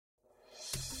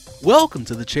Welcome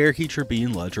to the Cherokee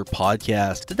Tribune Ledger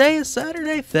podcast. Today is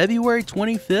Saturday, February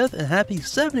 25th, and happy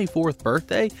 74th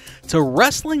birthday to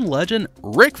wrestling legend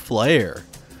Ric Flair.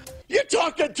 You're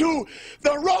talking to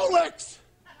the Rolex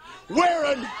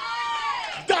wearing,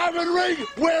 diamond ring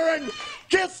wearing,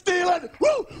 kiss stealing,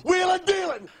 wheeling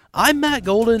dealing. I'm Matt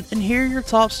Golden, and here are your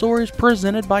top stories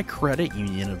presented by Credit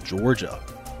Union of Georgia.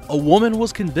 A woman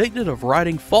was convicted of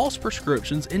writing false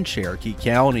prescriptions in Cherokee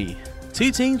County. 2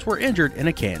 teens were injured in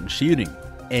a Canton shooting,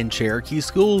 and Cherokee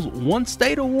schools won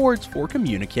state awards for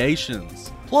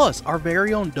communications. Plus, our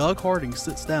very own Doug Harding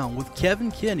sits down with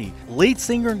Kevin Kinney, lead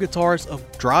singer and guitarist of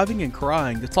Driving and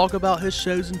Crying, to talk about his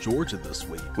shows in Georgia this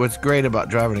week. What's great about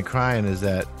Driving and Crying is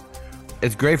that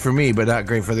it's great for me, but not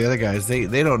great for the other guys. They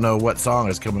don't know what song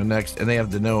is coming next, and they have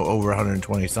to know over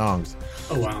 120 songs.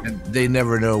 Oh, wow. And they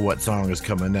never know what song is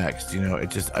coming next. You know,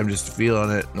 I'm just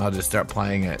feeling it, and I'll just start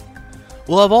playing it.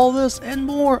 We'll have all this and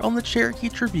more on the Cherokee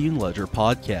Tribune Ledger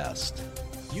podcast.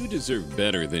 You deserve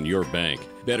better than your bank.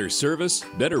 Better service,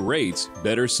 better rates,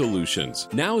 better solutions.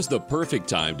 Now is the perfect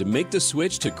time to make the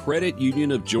switch to Credit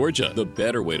Union of Georgia, the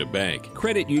better way to bank.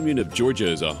 Credit Union of Georgia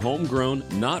is a homegrown,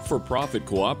 not-for-profit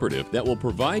cooperative that will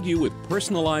provide you with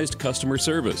personalized customer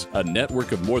service, a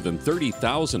network of more than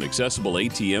 30,000 accessible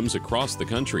ATMs across the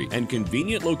country, and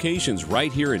convenient locations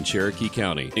right here in Cherokee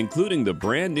County, including the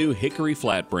brand new Hickory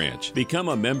Flat branch. Become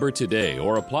a member today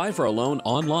or apply for a loan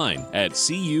online at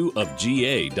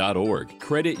cuofga.org.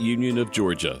 Credit Union of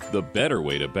Georgia, the better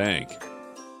way to bank.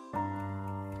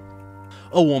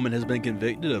 A woman has been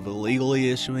convicted of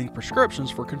illegally issuing prescriptions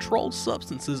for controlled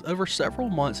substances over several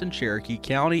months in Cherokee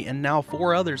County, and now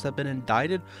 4 others have been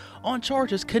indicted on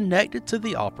charges connected to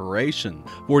the operation.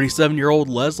 47-year-old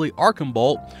Leslie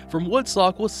Archambault from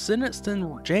Woodstock was sentenced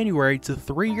in January to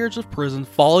 3 years of prison,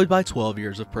 followed by 12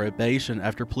 years of probation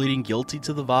after pleading guilty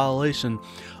to the violation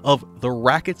of the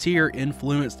Racketeer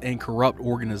Influenced and Corrupt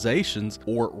Organizations,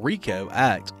 or RICO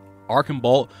Act.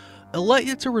 Archambault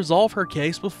elected to resolve her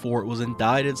case before it was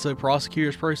indicted, so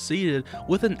prosecutors proceeded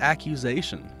with an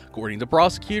accusation. According to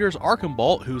prosecutors,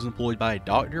 Archambault, who was employed by a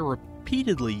doctor,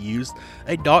 repeatedly used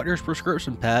a doctor's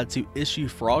prescription pad to issue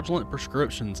fraudulent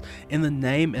prescriptions in the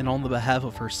name and on the behalf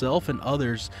of herself and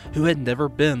others who had never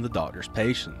been the doctor's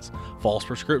patients. False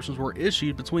prescriptions were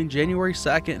issued between January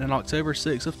 2nd and October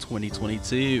 6th of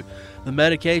 2022. The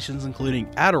medications including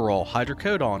Adderall,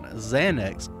 hydrocodone,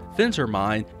 Xanax,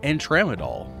 phentermine, and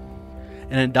tramadol.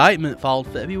 An indictment filed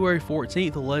February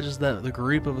 14th alleges that the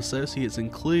group of associates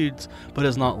includes, but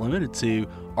is not limited to,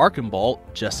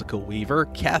 Archambault, Jessica Weaver,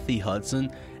 Kathy Hudson,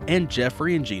 and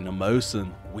Jeffrey and Gina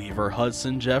Mosen. Weaver,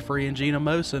 Hudson, Jeffrey, and Gina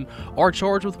Mosen are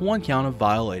charged with 1 count of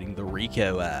violating the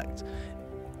RICO Act.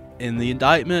 In the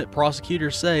indictment,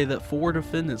 prosecutors say that 4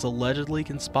 defendants allegedly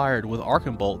conspired with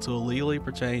Archambault to illegally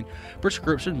obtain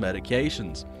prescription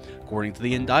medications. According to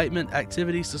the indictment,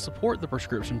 activities to support the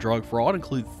prescription drug fraud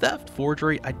include theft,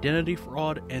 forgery, identity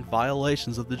fraud, and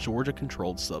violations of the Georgia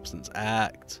Controlled Substance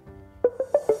Act.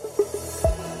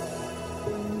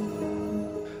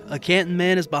 A Canton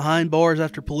man is behind bars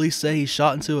after police say he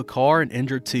shot into a car and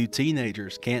injured 2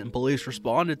 teenagers. Canton police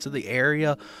responded to the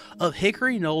area of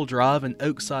Hickory Knoll Drive and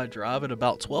Oakside Drive at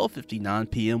about 12:59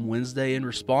 p.m. Wednesday in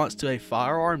response to a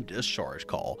firearm discharge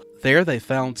call. There, they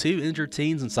found 2 injured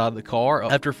teens inside the car.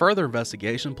 After further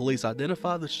investigation, police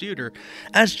identified the shooter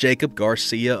as Jacob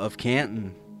Garcia of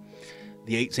Canton.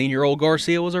 The 18-year-old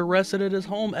Garcia was arrested at his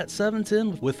home at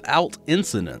 710 without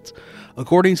incident.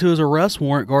 According to his arrest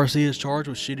warrant, Garcia is charged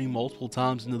with shooting multiple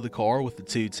times into the car with the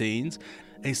 2 teens.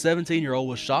 A 17-year-old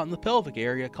was shot in the pelvic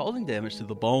area, causing damage to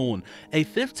the bone. A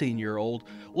 15-year-old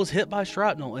was hit by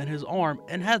shrapnel in his arm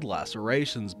and had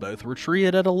lacerations. Both were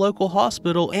treated at a local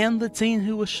hospital, and the teen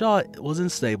who was shot was in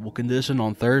stable condition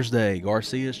on Thursday.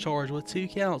 Garcia is charged with 2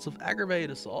 counts of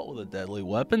aggravated assault with a deadly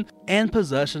weapon and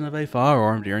possession of a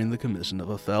firearm during the commission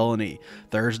of a felony.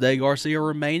 Thursday, Garcia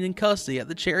remained in custody at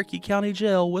the Cherokee County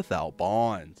Jail without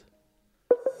bond.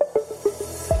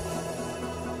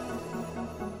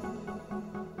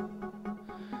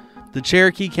 The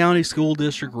Cherokee County School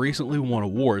District recently won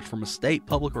awards from a state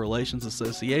public relations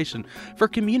association for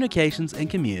communications and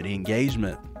community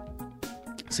engagement.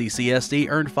 CCSD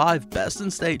earned 5 Best in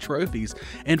State trophies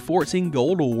and 14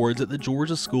 gold awards at the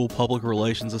Georgia School Public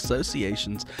Relations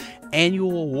Association's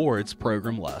annual awards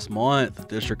program last month. The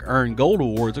district earned gold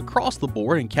awards across the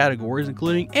board in categories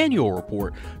including annual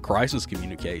report, crisis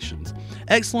communications,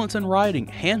 excellence in writing,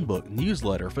 handbook,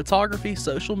 newsletter, photography,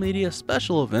 social media,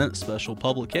 special event, special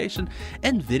publication,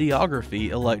 and videography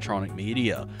electronic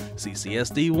media.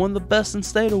 CCSD won the Best in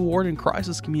State award in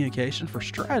crisis communication for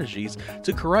strategies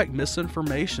to correct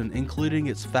misinformation information, including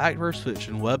its fact vs.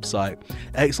 fiction website,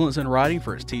 excellence in writing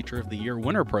for its Teacher of the Year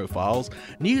winner profiles,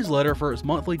 newsletter for its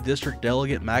monthly district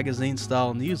delegate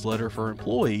magazine-style newsletter for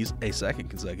employees, a second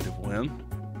consecutive win,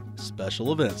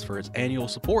 special events for its annual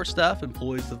support staff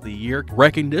employees of the year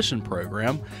recognition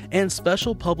program, and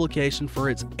special publication for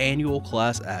its annual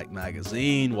Class Act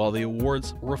magazine. While the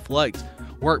awards reflect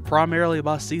work primarily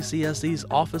by CCSD's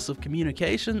Office of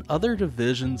Communication, other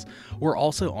divisions were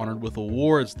also honored with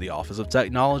awards. The Office of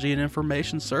Technology and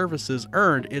Information Services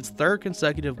earned its third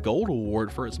consecutive Gold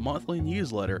Award for its monthly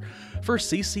newsletter for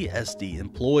CCSD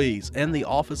employees, and the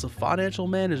Office of Financial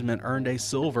Management earned a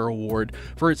Silver Award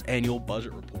for its annual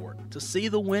budget report. To see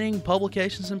the winning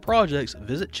publications and projects,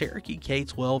 visit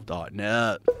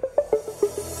CherokeeK12.net.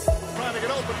 Trying to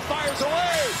get open, fires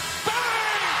away.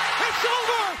 Bang! It's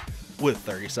over! With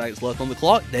 30 seconds left on the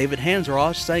clock, David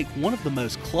Hansraj sank one of the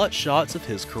most clutch shots of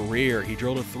his career. He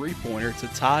drilled a three-pointer to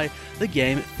tie the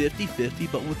game at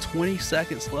 50-50, but with 20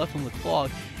 seconds left on the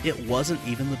clock, it wasn't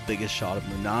even the biggest shot of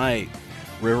the night.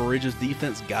 River Ridge's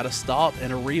defense got a stop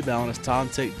and a rebound as time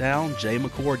ticked down. Jay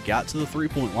McCord got to the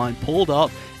three-point line, pulled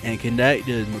up, and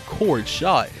connected. McCord's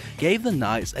shot gave the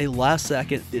Knights a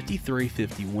last-second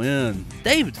 53-50 win.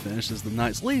 David finishes the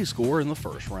Knights' leading scorer in the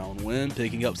first-round win,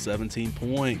 picking up 17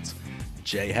 points.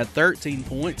 Jay had 13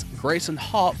 points, Grayson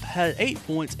Hopf had 8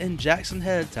 points, and Jackson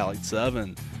Head tallied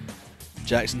 7.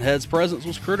 Jackson Head's presence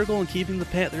was critical in keeping the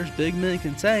Panthers' big men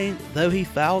contained, though he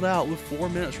fouled out with 4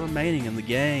 minutes remaining in the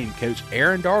game. Coach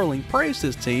Aaron Darling praised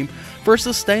his team for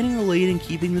sustaining the lead and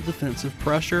keeping the defensive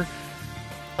pressure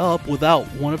up without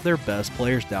one of their best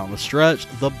players down the stretch.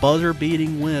 The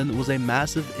buzzer-beating win was a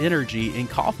massive energy and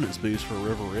confidence boost for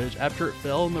River Ridge after it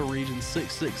fell in the region's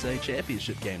 6-6A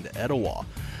championship game to Etowah.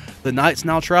 The Knights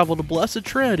now travel to Blessed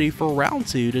Trinity for round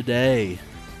 2 today.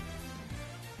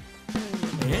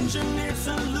 Engineered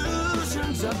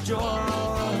Solutions of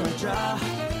Georgia.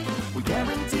 We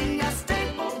guarantee a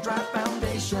stable, dry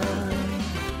foundation.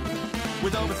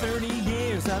 With over 30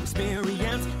 years of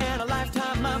experience and a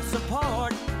lifetime of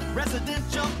support,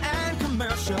 residential and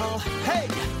commercial. Hey,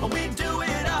 we do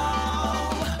it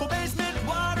all. For basement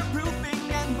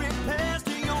waterproofing and repairs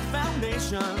to your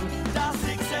foundation. Dial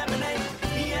 678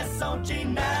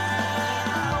 ESOG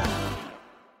now.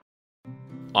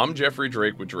 I'm Jeffrey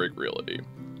Drake with Drake Realty.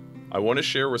 I want to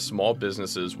share with small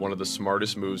businesses one of the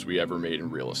smartest moves we ever made in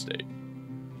real estate.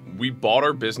 We bought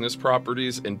our business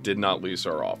properties and did not lease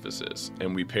our offices,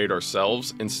 and we paid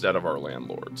ourselves instead of our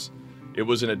landlords. It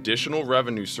was an additional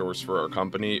revenue source for our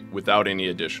company without any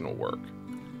additional work.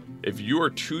 If you are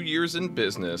 2 years in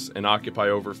business and occupy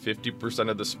over 50%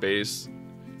 of the space,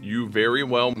 you very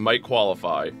well might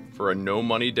qualify for a no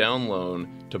money down loan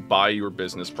to buy your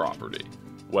business property.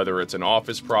 Whether it's an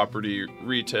office property,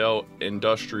 retail,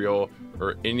 industrial,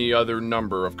 or any other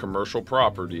number of commercial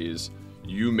properties,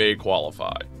 you may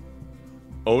qualify.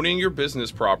 Owning your business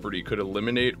property could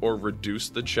eliminate or reduce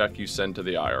the check you send to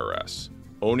the IRS.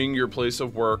 Owning your place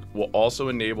of work will also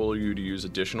enable you to use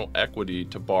additional equity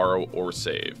to borrow or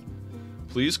save.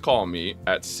 Please call me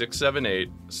at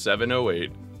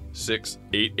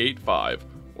 678-708-6885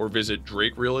 or visit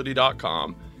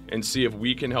drakerealty.com and see if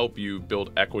we can help you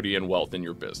build equity and wealth in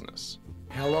your business.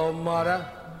 Hello, mother.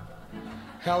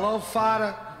 Hello,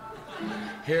 father.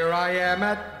 Here I am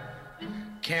at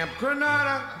Camp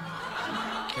Granada.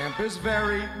 Camp is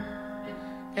very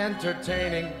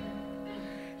entertaining,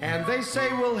 and they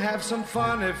say we'll have some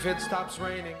fun if it stops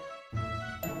raining.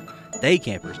 Day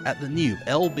campers at the new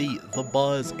LB The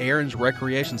Buzz Aaron's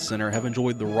Recreation Center have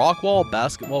enjoyed the rock wall,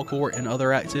 basketball court, and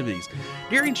other activities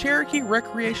during Cherokee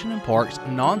Recreation and Park's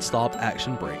non-stop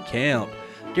action break camp.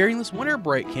 During this winter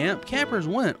break camp, campers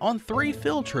went on 3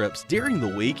 field trips during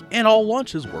the week and all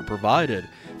lunches were provided.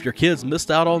 If your kids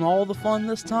missed out on all the fun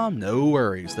this time, no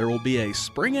worries. There will be a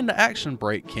Spring into Action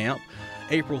break camp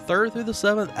April 3rd through the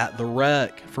 7th at the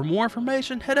Rec. For more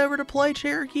information, head over to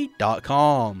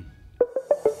playcherokee.com.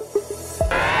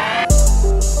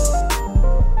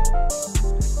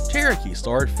 Cherokee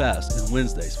started fast in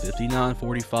Wednesday's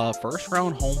 59-45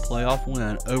 first-round home playoff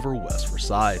win over West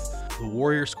Forsyth. The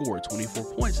Warriors scored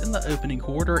 24 points in the opening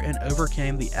quarter and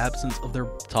overcame the absence of their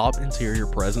top interior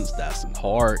presence, Daston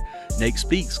Hart. Nate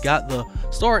Speaks got the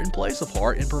start in place of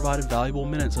Hart and provided valuable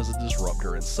minutes as a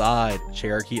disruptor inside.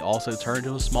 Cherokee also turned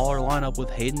to a smaller lineup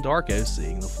with Hayden Darko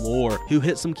seeing the floor, who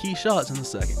hit some key shots in the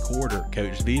second quarter.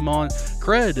 Coach Vimon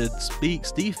credited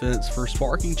Speaks' defense for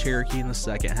sparking Cherokee in the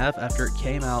second half after it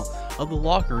came out of the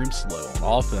locker room slow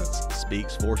on offense.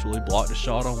 Speaks forcefully blocked a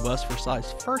shot on West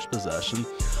Forsyth's first possession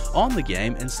on the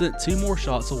game and sent 2 more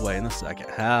shots away in the second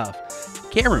half.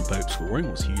 Cameron Pope scoring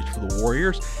was huge for the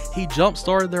Warriors. He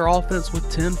jump-started their offense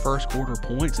with 10 first-quarter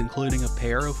points, including a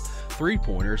pair of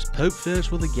three-pointers. Pope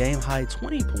finished with a game-high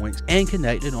 20 points and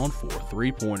connected on 4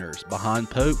 three-pointers. Behind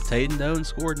Pope, Tatum Doan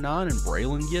scored 9 and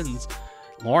Braylon Giddens,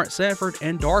 Lawrence Sanford,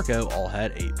 and Darko all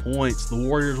had 8 points. The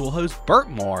Warriors will host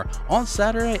Berkmar on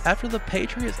Saturday after the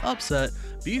Patriots upset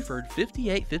Buford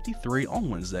 58-53 on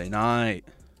Wednesday night.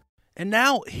 And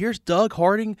now, here's Doug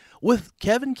Harding with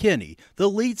Kevin Kinney, the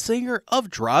lead singer of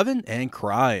Driving and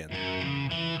Crying.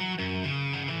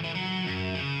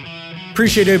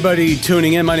 Appreciate everybody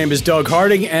tuning in. My name is Doug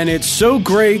Harding, and it's so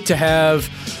great to have,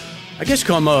 I guess,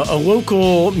 call him a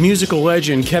local musical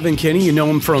legend, Kevin Kinney. You know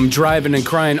him from Driving and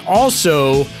Crying.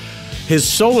 Also, his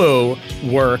solo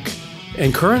work,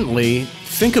 and currently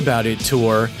Think About It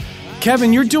tour.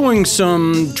 Kevin, you're doing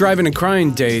some Driving and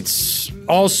Crying dates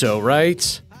also,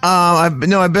 right? I've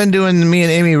been doing. Me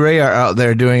and Amy Ray are out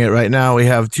there doing it right now. We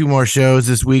have 2 more shows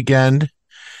this weekend.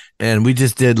 And we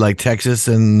just did like Texas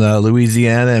and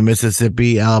Louisiana and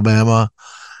Mississippi, Alabama.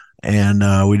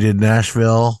 And we did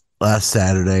Nashville last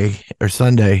Saturday or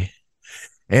Sunday.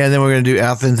 And then we're going to do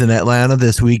Athens and Atlanta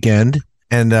this weekend.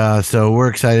 And so we're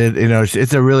excited. You know,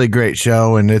 it's a really great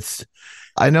show. And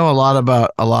I know a lot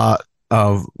about a lot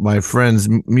of my friends'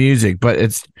 music, but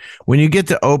it's when you get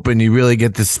to open, you really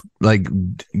get to like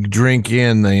drink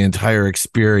in the entire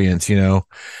experience, you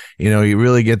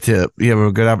really get to, you have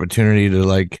a good opportunity to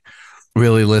like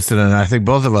really listen. And I think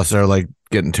both of us are like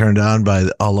getting turned on by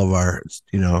all of our,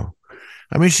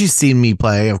 I mean, she's seen me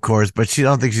play, of course, but I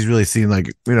don't think she's really seen like,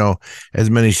 as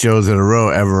many shows in a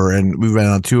row ever. And we've been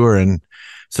on tour. And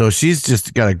so she's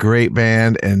just got a great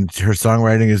band and her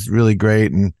songwriting is really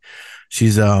great. And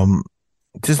she's,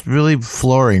 just really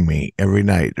flooring me every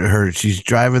night. She's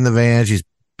driving the van. She's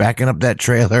backing up that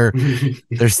trailer.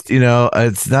 There's,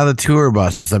 it's not a tour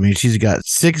bus. I mean, she's got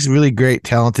 6 really great,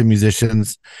 talented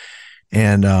musicians,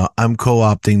 and I'm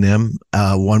co-opting them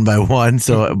one by one.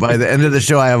 So by the end of the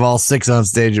show, I have all 6 on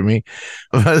stage with me.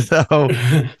 So,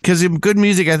 because good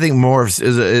music, I think morphs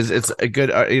it's a good.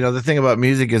 The thing about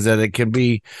music is that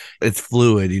it's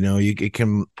fluid. It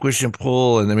can push and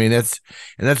pull, and I mean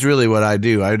that's really what I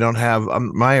do. I don't have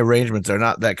my arrangements are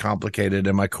not that complicated,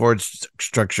 and my chord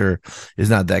structure is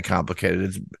not that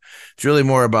complicated. It's really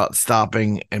more about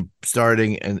stopping and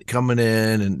starting and coming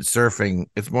in and surfing.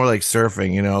 It's more like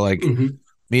surfing,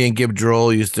 Me and Gib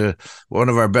Droll one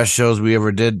of our best shows we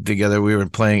ever did together. We were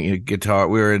playing guitar.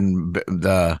 We were in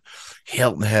the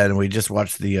Hilton Head, and we just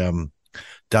watched the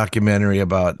documentary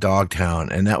about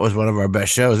Dogtown, and that was one of our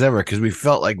best shows ever because we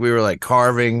felt like we were like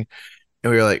carving,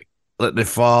 and we were like letting it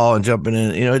fall and jumping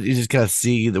in. You just gotta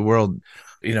see the world.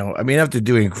 I mean, after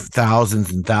doing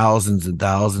thousands and thousands and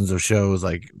thousands of shows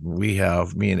like we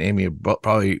have, me and Amy have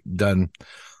probably done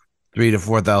 3,000 to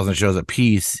 4,000 shows a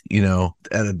piece,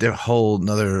 at a whole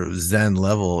nother Zen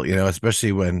level,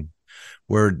 especially when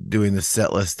we're doing the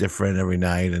set list different every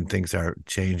night and things are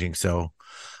changing. So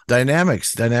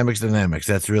dynamics.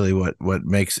 That's really what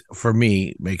makes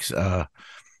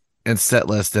and set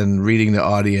list and reading the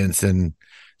audience. And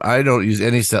I don't use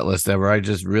any set list ever. I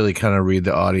just really kind of read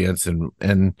the audience and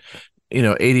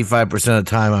 85% of the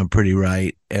time I'm pretty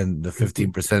right. And the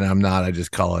 15% I'm not, I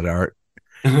just call it art.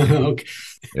 Okay.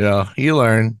 You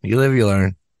learn, you live, you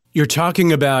learn. You're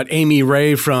talking about Amy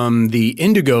Ray from the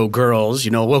Indigo Girls, a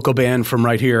local band from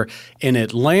right here in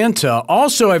Atlanta.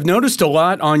 Also, I've noticed a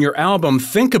lot on your album,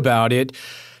 Think About It,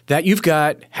 that you've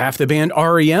got half the band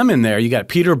REM in there. You got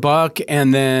Peter Buck,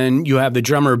 and then you have the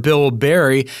drummer Bill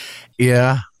Berry.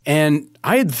 Yeah. And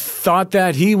I had thought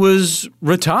that he was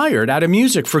retired out of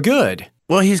music for good.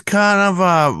 Well, he's kind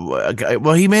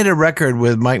of he made a record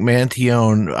with Mike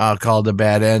Mantione called The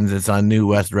Bad Ends. It's on New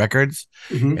West Records.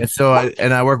 Mm-hmm. And so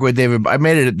I work with David. I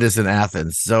made this in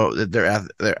Athens. So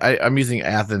I'm using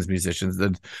Athens musicians.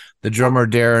 The drummer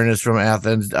Darren is from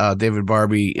Athens. David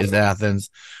Barbie is Athens.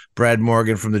 Brad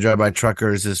Morgan from the Drive-By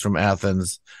Truckers is from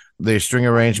Athens. The string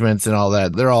arrangements and all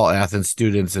that, they're all Athens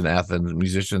students and Athens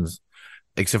musicians,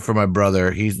 except for my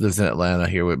brother. He lives in Atlanta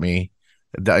here with me.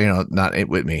 Not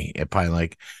with me at Pine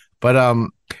Lake. But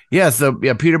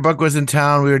Peter Buck was in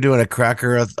town. We were doing a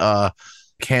Cracker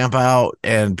camp out,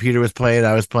 and Peter was playing,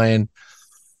 I was playing.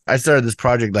 I started this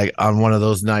project like on one of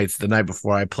those nights, the night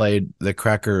before I played the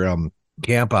Cracker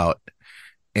camp out.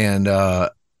 And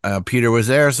Peter was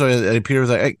there, so Peter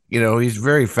was like, he's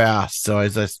very fast. So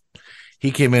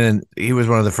he came in and he was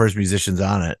one of the first musicians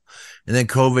on it. And then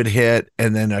COVID hit,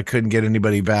 and then I couldn't get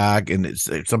anybody back, and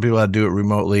some people had to do it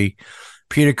remotely.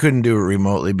 Peter couldn't do it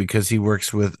remotely because he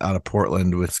works out of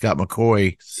Portland with Scott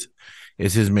McCoy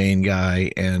is his main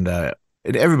guy, and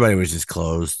everybody was just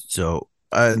closed. So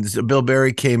So Bill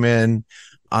Berry came in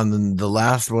on the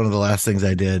last one of the last things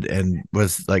I did, and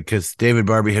was like, because David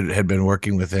Barbie had been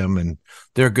working with him, and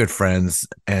they're good friends,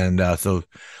 and so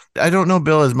I don't know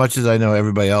Bill as much as I know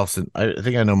everybody else, and I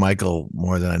think I know Michael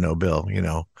more than I know Bill,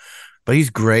 but he's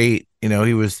great. He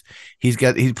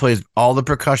plays all the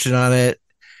percussion on it.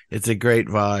 It's a great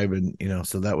vibe, and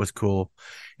so that was cool.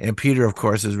 And Peter, of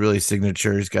course, is really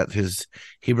signature.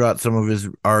 He brought some of his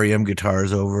REM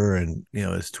guitars over, and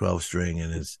his 12-string,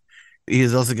 and he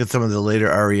has also got some of the later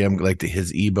REM, like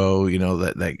his EBO,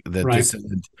 the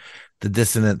Right.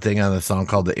 dissonant thing on the song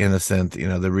called The Innocent,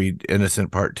 the Read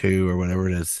Innocent Part 2 or whatever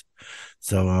it is.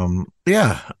 So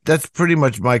yeah, that's pretty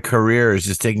much my career, is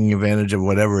just taking advantage of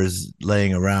whatever is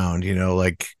laying around.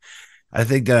 Like, I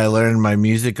think that I learned my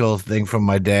musical thing from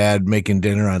my dad making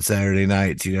dinner on Saturday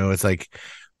nights. It's like,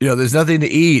 there's nothing to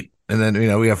eat, and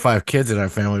then we have 5 kids in our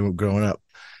family growing up,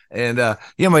 and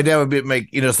my dad would make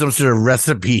some sort of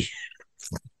recipe.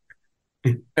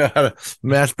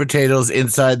 Mashed potatoes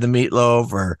inside the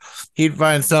meatloaf, or he'd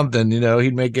find something,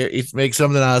 he'd make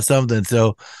something out of something.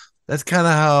 So that's kind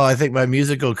of how I think my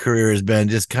musical career has been,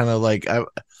 just kind of like,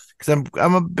 because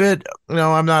I'm a bit,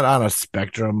 I'm not on a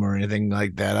spectrum or anything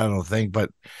like that, I don't think, but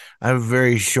I have a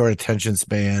very short attention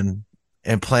span,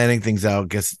 and planning things out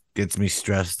gets me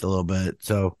stressed a little bit.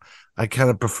 So I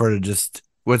kind of prefer to just,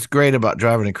 what's great about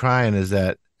Driving and Crying is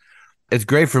that it's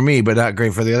great for me, but not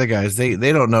great for the other guys. They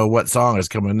don't know what song is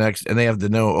coming next, and they have to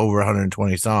know over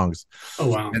 120 songs. Oh,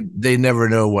 wow. And they never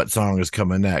know what song is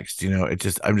coming next.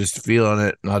 I'm just feeling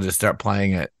it, and I'll just start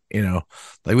playing it.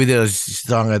 Like we did a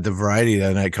song at the Variety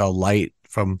that night called Light,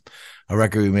 from a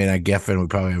record we made on Geffen. We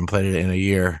probably haven't played it in a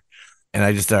year. And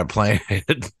I just started playing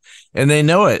it, and they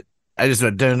know it. I just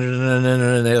went, dun, dun, dun,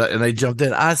 dun, dun, and they jumped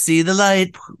in. I see the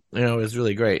light. It's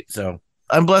really great. So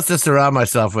I'm blessed to surround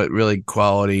myself with really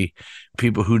quality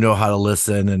people who know how to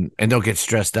listen and don't get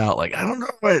stressed out. Like, I don't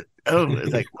know what.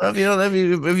 It's like, well,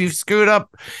 if you screw it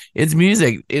up, it's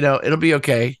music. It'll be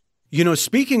okay.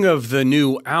 Speaking of the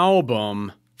new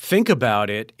album, Think About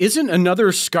It, isn't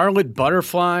another Scarlet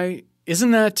Butterfly?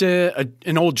 Isn't that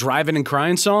an old Driving and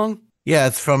Crying song? Yeah,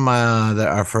 it's from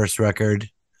our first record.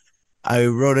 I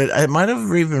wrote it. I might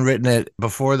have even written it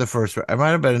before the first. I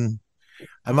might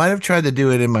have tried to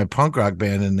do it in my punk rock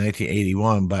band in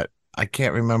 1981, but I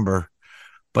can't remember.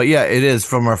 But yeah, it is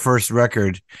from our first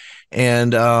record,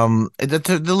 and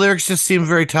the lyrics just seem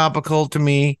very topical to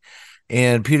me.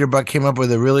 And Peter Buck came up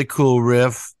with a really cool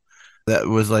riff that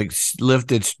was like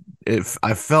lifted.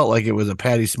 I felt like it was a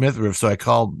Patti Smith riff, so I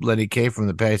called Lenny Kaye from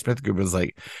the Patti Smith group. It was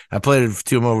like, I played it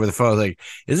to him over the phone. I was like,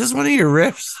 "Is this one of your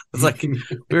riffs?" I was like,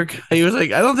 he was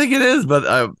like, "I don't think it is, but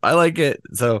I like it."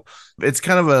 So it's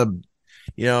kind of a,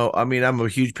 I'm a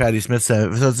huge Patti Smith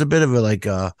fan, so it's a bit of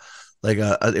a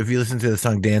if you listen to the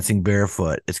song Dancing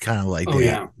Barefoot, it's kind of like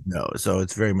so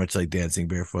it's very much like Dancing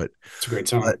Barefoot. It's a great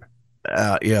song.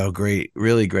 But, great,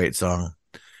 really great song.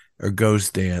 Or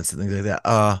Ghost Dance and things like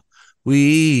that.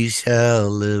 We Shall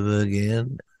Live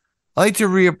Again. I like to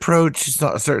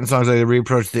reapproach certain songs. I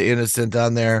reapproach The Innocent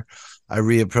on there. I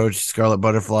reapproach Scarlet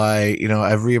Butterfly.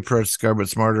 I've reapproached Scar But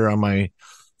Smarter on my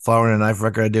Flower and a Knife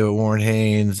record I did with Warren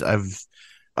Haynes.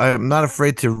 I'm not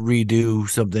afraid to redo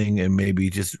something, and maybe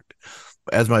just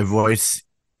as my voice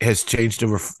has changed it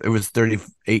was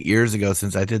 38 years ago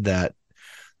since I did that.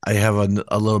 I have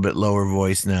a little bit lower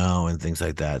voice now and things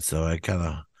like that. So I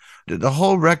the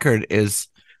whole record is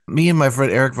me and my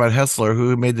friend Eric Von Hessler,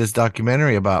 who made this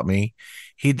documentary about me.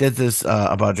 He did this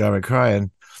about Driving and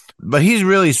Crying, but he's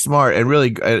really smart and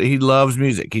really, he loves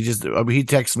music. He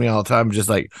texts me all the time, just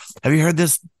like, "Have you heard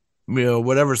this,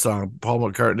 whatever song, Paul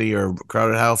McCartney or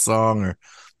Crowded House song?" Or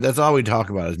that's all we talk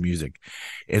about is music.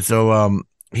 And so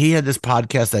he had this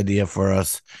podcast idea for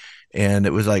us, and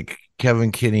it was like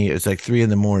Kevin Kinney. It's like 3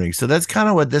 a.m. So that's kind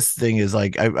of what this thing is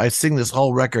like. I sing this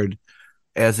whole record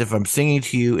as if I'm singing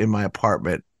to you in my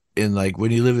apartment. In like,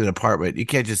 when you live in an apartment, you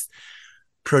can't just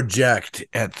project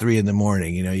at 3 a.m.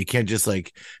 You can't just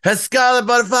like, "Has Scarlet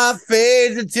Butterfly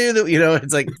fades into the,"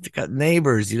 it's like, got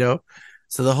neighbors,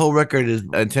 So the whole record is,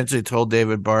 I intentionally told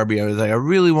David Barbie, I was like, I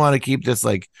really want to keep this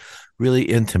like really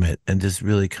intimate and just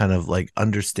really kind of like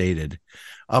understated.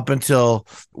 Up until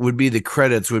the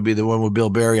credits would be the one with Bill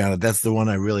Berry on it. That's the one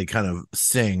I really kind of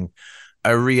sing.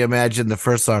 I reimagined the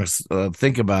first song,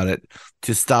 Think About It,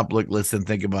 to Stop, Look, Listen,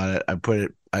 Think About It.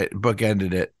 I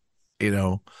bookended it,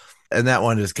 and that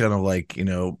one is kind of like, it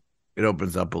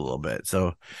opens up a little bit.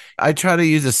 So I try to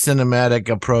use a cinematic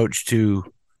approach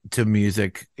to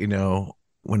music,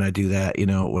 when I do that,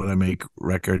 when I make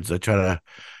records. I try to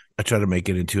I try to make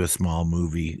it into a small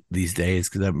movie these days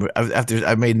because after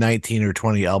I've made 19 or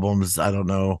 20 albums, I don't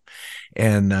know,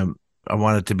 and I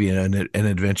want it to be an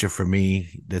adventure for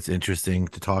me that's interesting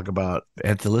to talk about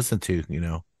and to listen to.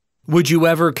 Would you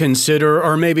ever consider,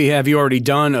 or maybe have you already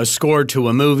done, a score to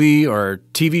a movie or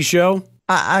TV show?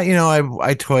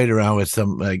 I toyed around with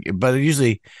some, but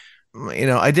usually,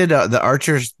 I did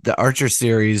the Archer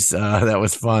series. That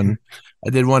was fun. I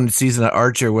did one season of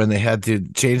Archer when they had to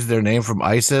change their name from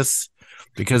ISIS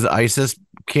because ISIS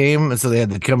came, and so they had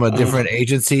to become a different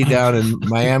agency down in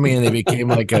Miami, and they became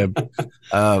like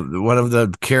one of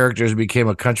the characters became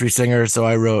a country singer. So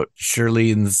I wrote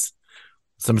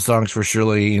some songs for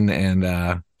Shirlene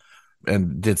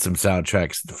and did some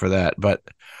soundtracks for that. But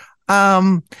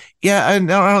yeah, I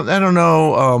don't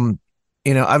know.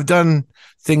 I've done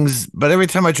things, but every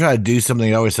time I try to do something,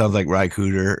 it always sounds like Ry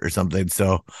Cooder or something.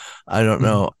 So I don't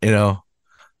know,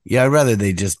 yeah, I'd rather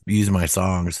they just use my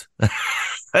songs.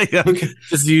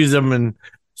 Just use them and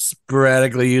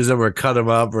sporadically use them or cut them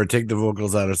up or take the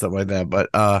vocals out or something like that. But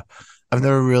I've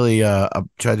never really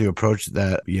tried to approach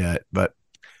that yet, but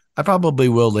I probably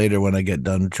will later when I get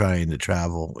done trying to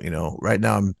travel. Right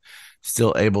now I'm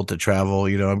still able to travel.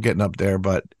 I'm getting up there,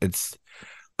 but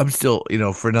I'm still,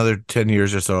 for another 10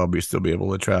 years or so, I'll still be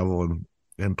able to travel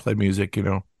and play music.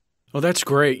 Well, that's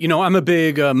great. I'm a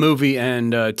big movie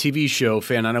and TV show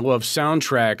fan, and I love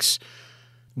soundtracks.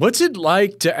 What's it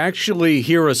like to actually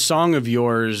hear a song of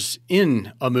yours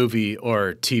in a movie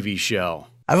or TV show?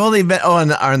 I've only been on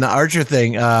the Archer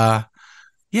thing.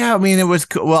 Yeah, I mean, it was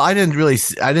cool. Well, I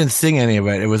didn't sing any of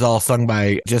it. It was all sung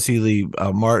by Jessie Lynn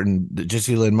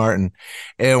Martin.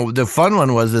 And the fun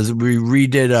one was we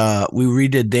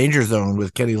redid Danger Zone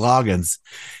with Kenny Loggins.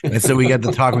 And so we got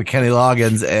to talk with Kenny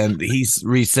Loggins, and he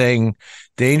re-sang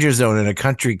Danger Zone in a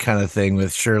country kind of thing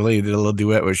with Shirlene, did a little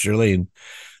duet with Shirlene.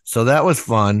 So that was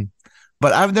fun.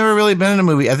 But I've never really been in a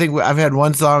movie. I think I've had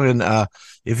one song, and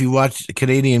if you watch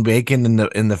Canadian Bacon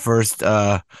in the first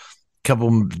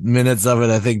couple minutes of it,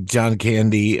 I think John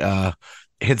Candy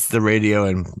hits the radio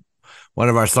and one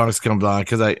of our songs comes on,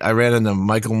 because I ran into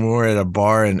Michael Moore at a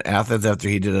bar in Athens after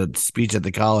he did a speech at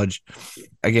the college.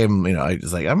 I gave him, I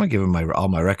was like, I'm gonna give him all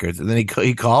my records, and then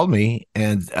he called me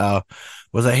and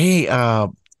was like, hey,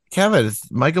 Kevin,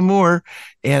 it's Michael Moore,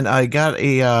 and I got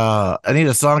I need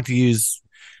a song to use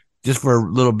just for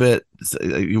a little bit.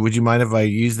 Would you mind if I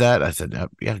use that? I said,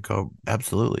 yeah, go,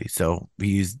 absolutely. So we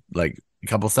used like a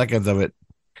couple seconds of it.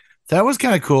 That was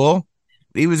kind of cool.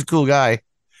 He was a cool guy.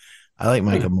 I like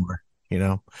Michael Moore,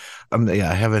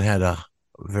 I haven't had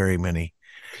very many.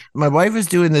 My wife is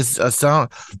doing this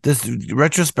this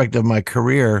retrospect of my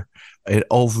career at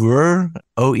Over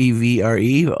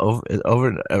OEVRE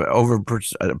over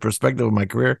perspective of my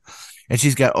career, and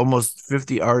she's got almost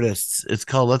 50 artists. It's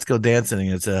called Let's Go Dancing.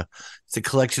 It's a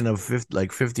collection of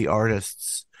 50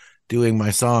 artists doing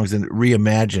my songs and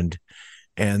reimagined.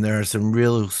 And there are some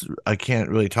I can't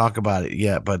really talk about it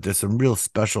yet, but there's some real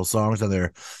special songs on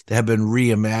there that have been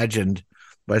reimagined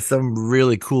by some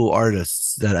really cool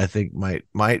artists that I think might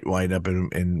wind up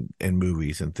in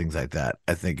movies and things like that.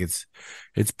 I think it's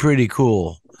pretty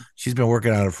cool. She's been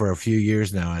working on it for a few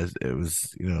years now. It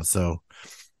was, so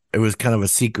it was kind of a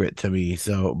secret to me.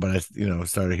 So, but I,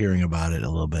 started hearing about it a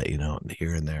little bit,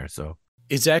 here and there. So.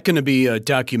 Is that going to be a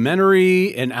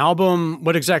documentary, an album?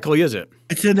 What exactly is it?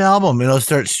 It's an album. It'll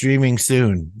start streaming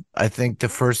soon. I think the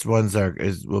first ones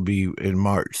will be in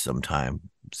March sometime.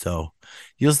 So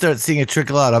you'll start seeing it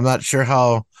trickle out. I'm not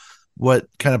sure what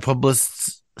kind of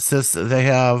publicists they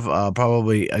have.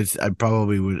 Probably, I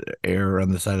probably would err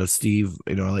on the side of Steve.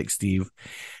 I like Steve.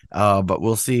 But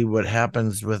we'll see what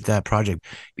happens with that project.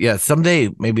 Yeah, someday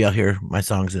maybe I'll hear my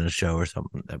songs in a show or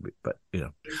something. But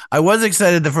I was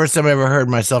excited the first time I ever heard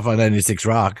myself on 96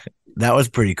 Rock. That was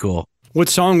pretty cool. What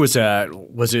song was that?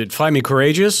 Was it Fly Me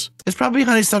Courageous? It's probably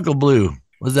Honeysuckle Blue.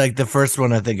 Was like the first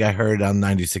one I think I heard on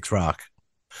 96 Rock.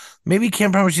 Maybe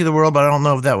Can't Promise You the World, but I don't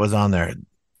know if that was on there.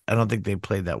 I don't think they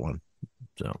played that one.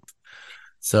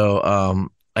 So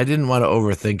I didn't want to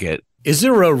overthink it. Is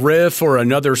there a riff or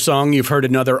another song you've heard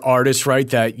another artist write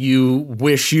that you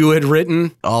wish you had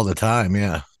written? All the time,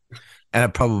 yeah. And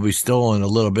I've probably stolen a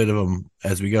little bit of them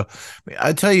as we go.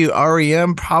 I tell you,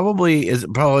 REM is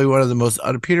probably one of the most,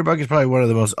 Peter Buck is probably one of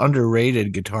the most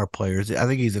underrated guitar players. I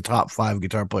think he's a top 5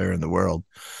 guitar player in the world,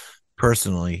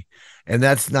 personally. And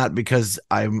that's not because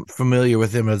I'm familiar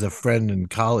with him as a friend and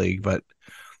colleague, but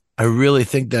I really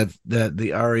think that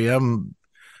the REM,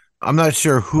 I'm not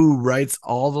sure who writes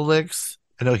all the licks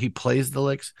I know he plays the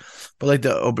licks, but like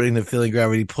the opening to Feeling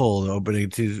Gravity Pull, the opening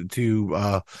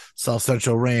to South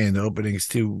Central Rain, the openings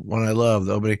to One I Love,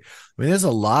 the opening. I mean, there's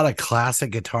a lot of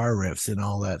classic guitar riffs and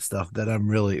all that stuff that I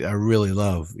really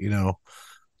love. You know,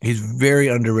 he's very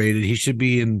underrated. He should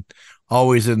be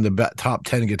always in the top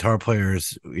 10 guitar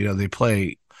players. You know, they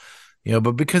play. You know,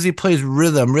 but because he plays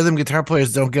rhythm guitar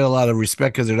players don't get a lot of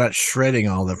respect because they're not shredding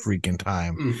all the freaking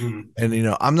time. Mm-hmm. And, you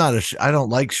know, I don't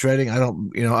like shredding.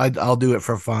 I'll do it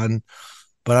for fun,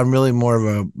 but I'm really more of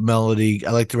a melody.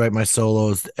 I like to write my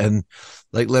solos, and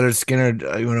like Leonard Skinner,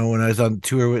 you know, when I was on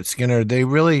tour with Skinner,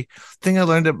 thing I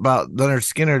learned about Leonard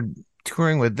Skinner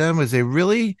touring with them is they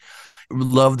really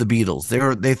love the Beatles.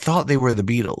 They thought they were the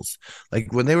Beatles.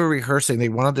 Like when they were rehearsing, they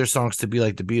wanted their songs to be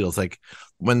like the Beatles. Like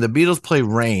when the Beatles play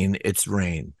Rain, it's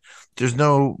Rain. There's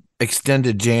no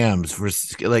extended jams for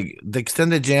like the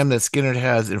extended jam that Skinner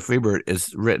has in Freebird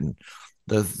is written.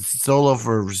 The solo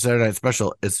for Saturday Night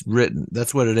Special is written.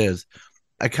 That's what it is.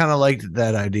 I kind of liked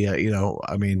that idea, you know,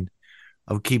 I mean,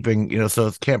 of keeping, you know, so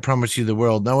it Can't Promise You the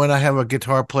World. Now, when I have a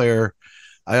guitar player,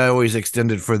 I always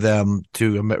extend it for them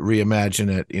to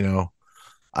reimagine it, you know.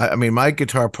 I mean, my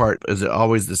guitar part is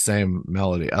always the same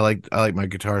melody. I like my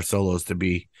guitar solos to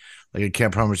be like I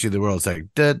Can't Promise You the World. It's like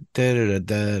da da da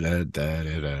da da da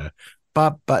da da,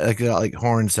 bop, like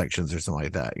horn sections or something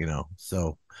like that, you know.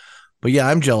 So, but yeah,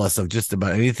 I'm jealous of just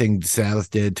about anything Sabbath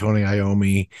did. Tony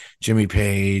Iommi, Jimmy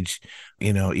Page,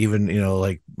 you know, even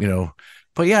like you know.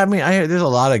 But yeah, I mean, there's a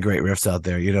lot of great riffs out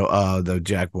there, you know. The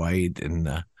Jack White,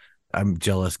 and I'm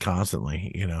jealous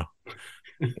constantly, you know.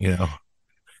 You know.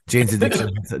 Jane's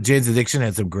Addiction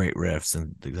had some great riffs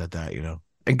and things like that, you know.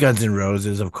 And Guns N'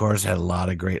 Roses, of course, had a lot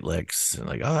of great licks. And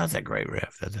like, oh, that's a great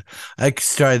riff. I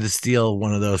tried to steal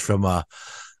one of those from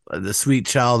The Sweet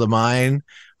Child of Mine.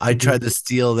 I tried to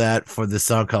steal that for the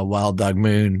song called Wild Dog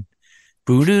Moon.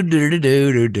 Boo doo doo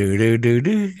doo doo doo doo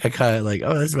doo. I kind of like,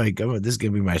 this is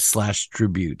gonna be my Slash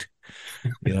tribute.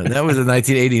 You know, that was in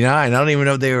 1989. I don't even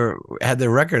know if they had their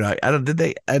record. Did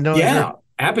they? I know. Yeah.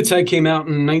 Appetite came out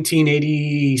in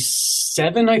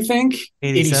 1987, I think.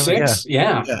 86.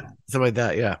 Yeah. Something like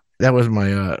that. Yeah. That was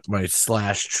my my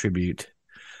Slash tribute.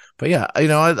 But yeah, you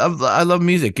know, I love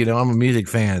music. You know, I'm a music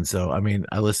fan. So, I mean,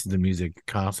 I listen to music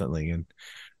constantly. And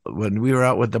when we were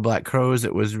out with the Black Crowes,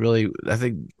 it was really, I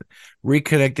think,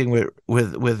 reconnecting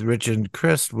with Rich and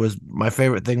Chris was my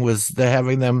favorite thing, was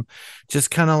having them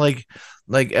just kind of like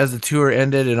as the tour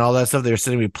ended and all that stuff, they were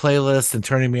sending me playlists and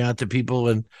turning me on to people.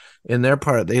 And in their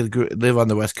part, they live on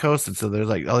the West Coast. And so there's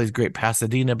like all these great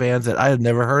Pasadena bands that I had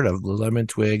never heard of, the Lemon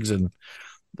Twigs and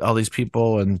all these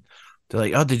people. And they're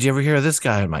like, oh, did you ever hear of this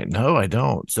guy? I'm like, no, I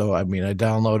don't. So, I mean, I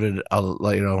downloaded,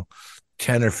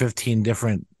 10 or 15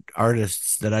 different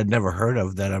artists that I'd never heard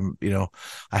of that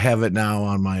I have it now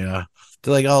on my,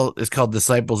 they're like, it's called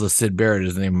Disciples of Syd Barrett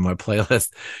is the name of my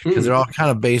playlist, because they're all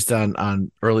kind of based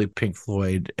on early Pink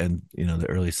Floyd and, you know, the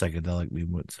early psychedelic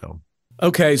movement. So.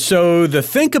 Okay, so the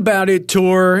Think About It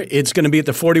tour, it's going to be at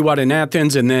the 40 Watt in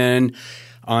Athens, and then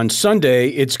on Sunday,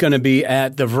 it's going to be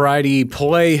at the Variety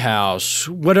Playhouse.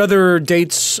 What other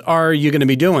dates are you going to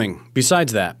be doing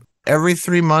besides that? Every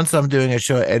 3 months, I'm doing a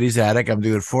show at Eddie's Attic. I'm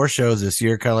doing 4 shows this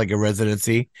year, kind of like a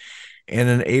residency. And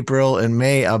in April and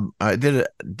May, I did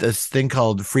this thing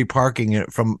called free parking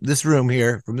from this room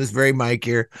here, from this very mic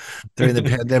here during the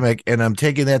pandemic. And I'm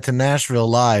taking that to Nashville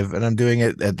live, and I'm doing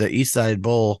it at the East Side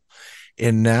Bowl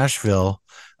in Nashville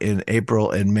in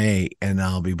April and May, and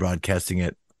I'll be broadcasting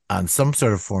it on some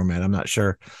sort of format. I'm not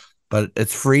sure, but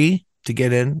it's free to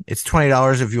get in. It's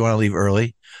 $20 if you want to leave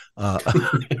early.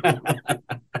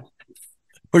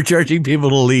 We're charging people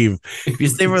to leave. If you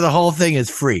stay for the whole thing, it's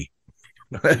free.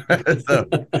 So,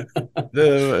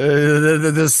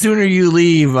 the sooner you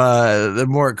leave, the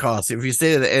more it costs. If you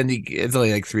stay to the end, it's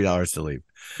only like $3 to leave.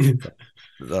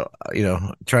 So, you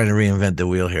know, trying to reinvent the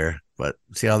wheel here. But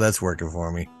see how that's working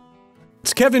for me.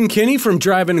 It's Kevin Kinney from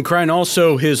Driving and Crying.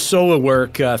 Also, his solo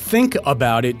work, Think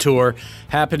About It tour,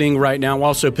 happening right now.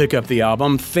 Also, pick up the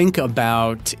album, Think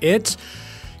About It.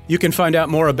 You can find out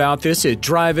more about this at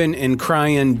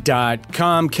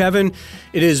drivingandcrying.com. Kevin,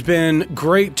 it has been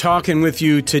great talking with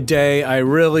you today. I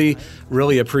really,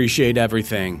 really appreciate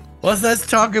everything. Well, it's nice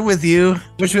talking with you.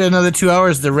 Wish we had another 2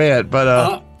 hours to rant,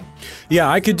 but... Yeah,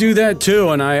 I could do that too,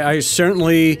 and I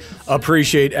certainly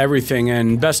appreciate everything,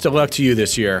 and best of luck to you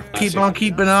this year. Keep on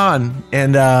keeping on,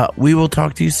 and we will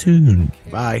talk to you soon.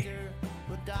 Bye.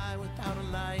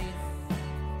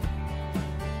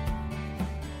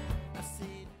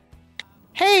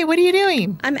 Hey, what are you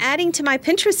doing? I'm adding to my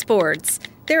Pinterest boards.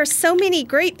 There are so many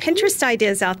great Pinterest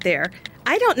ideas out there.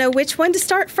 I don't know which one to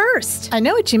start first. I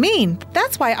know what you mean.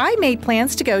 That's why I made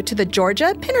plans to go to the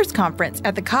Georgia Pinners Conference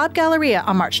at the Cobb Galleria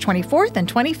on March 24th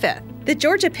and 25th. The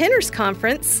Georgia Pinners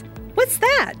Conference? What's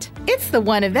that? It's the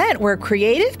one event where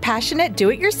creative, passionate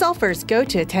do-it-yourselfers go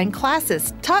to attend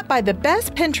classes taught by the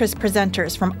best Pinterest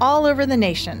presenters from all over the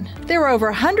nation. There are over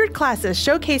 100 classes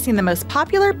showcasing the most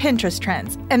popular Pinterest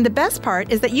trends, and the best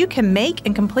part is that you can make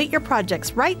and complete your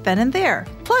projects right then and there.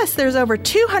 Plus, there's over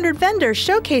 200 vendors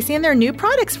showcasing their new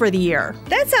products for the year.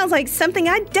 That sounds like something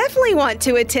I definitely want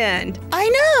to attend.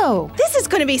 I know! This is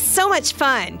going to be so much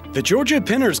fun. The Georgia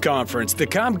Pinners Conference, the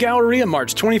Cobb Galleria,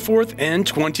 March 24th and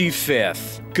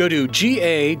 25th. Go to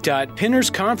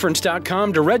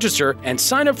ga.pinnersconference.com to register and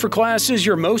sign up for classes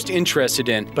you're most interested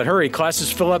in. But hurry,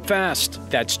 classes fill up fast.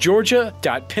 That's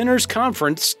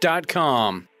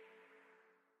georgia.pinnersconference.com.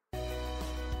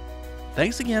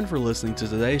 Thanks again for listening to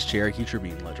today's Cherokee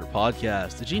Tribune Ledger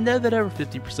podcast. Did you know that over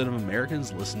 50% of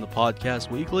Americans listen to podcasts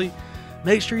weekly?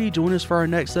 Make sure you join us for our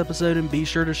next episode and be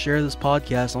sure to share this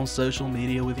podcast on social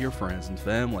media with your friends and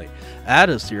family. Add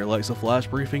us to your Alexa Flash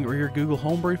Briefing or your Google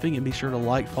Home Briefing and be sure to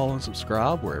like, follow, and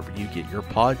subscribe wherever you get your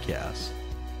podcasts.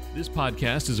 This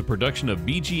podcast is a production of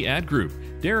BG Ad Group.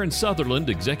 Darren Sutherland,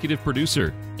 Executive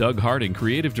Producer. Doug Harding,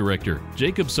 Creative Director.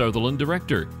 Jacob Sutherland,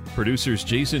 Director. Producers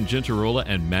Jason Gentarola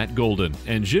and Matt Golden.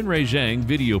 And Jinrei Zhang,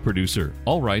 Video Producer.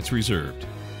 All rights reserved.